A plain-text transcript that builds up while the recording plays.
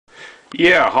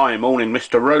Yeah, hi, morning,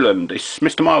 Mr. Rowland. It's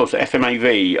Mr. Miles at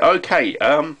FMAV. Okay,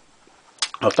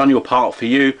 I've done your part for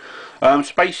you. So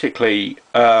basically,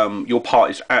 your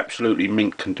part is absolutely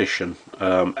mint condition,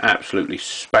 absolutely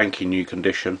spanking new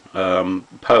condition,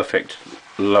 perfect,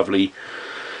 lovely,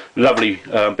 lovely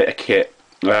bit of kit.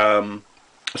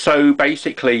 So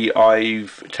basically,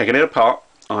 I've taken it apart.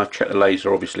 I've checked the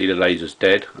laser. Obviously, the laser's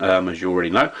dead, as you already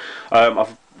know.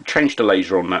 I've changed the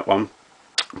laser on that one.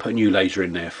 Put a new laser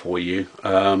in there for you.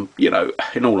 You know,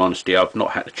 in all honesty, I've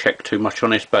not had to check too much on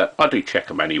this, but I do check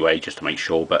them anyway just to make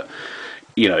sure. But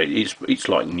you know, it's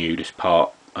like new, this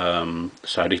part.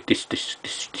 So this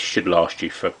should last you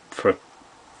for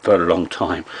a long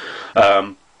time.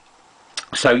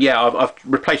 So yeah, I've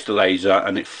replaced the laser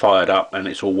and it's fired up and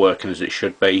it's all working as it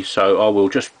should be. So I will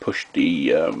just push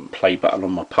the play button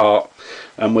on my part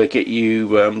and we'll get you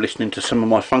listening to some of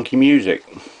my funky music.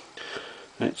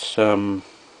 It's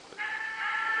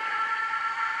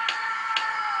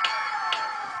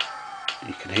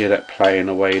you can hear that playing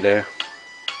away there.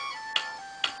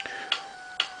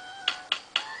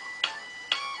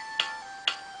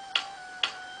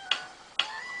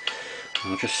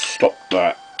 I'll just stop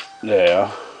that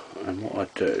there, and what I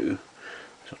do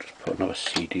is I'll just put another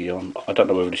CD on. I don't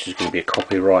know whether this is going to be a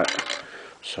copyright,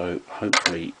 so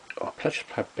hopefully I'll just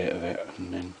play a bit of it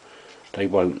and then they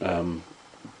won't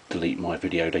delete my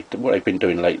video. What they've been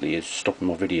doing lately is stopping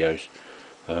my videos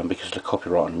because of the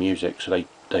copyright on the music, so they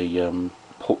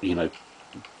put, you know,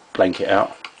 blank it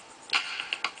out.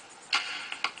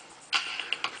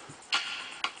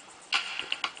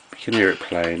 You can hear it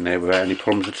playing there without any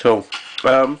problems at all.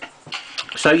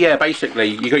 So yeah, basically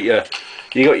you got your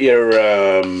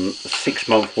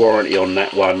 6-month warranty on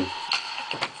that one,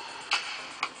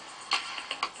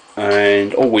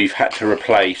 and all we've had to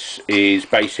replace is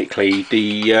basically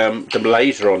the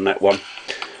laser on that one.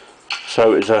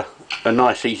 So it's a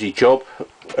nice easy job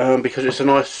because it's a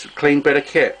nice clean bit of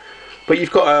kit. But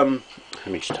you've got let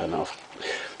me just turn that off.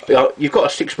 You've got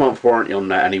a 6-month warranty on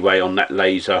that anyway, on that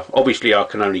laser. Obviously I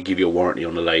can only give you a warranty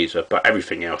on the laser, but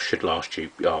everything else should last you,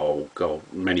 oh god,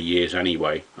 many years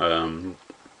anyway.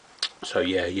 So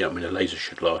yeah, I mean the laser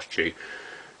should last you,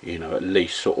 you know, at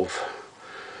least sort of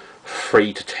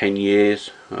 3 to 10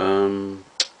 years on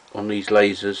these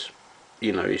lasers.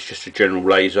 You know, it's just a general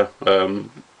laser.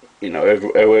 You know,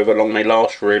 however long they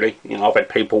last, really. You know, I've had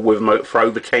people with them for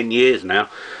over 10 years now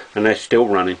and they're still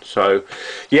running. So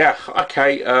yeah,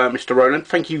 okay, Mr. Rowland,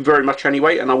 thank you very much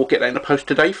anyway, and I will get that in the post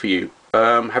today for you.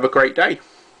 Have a great day.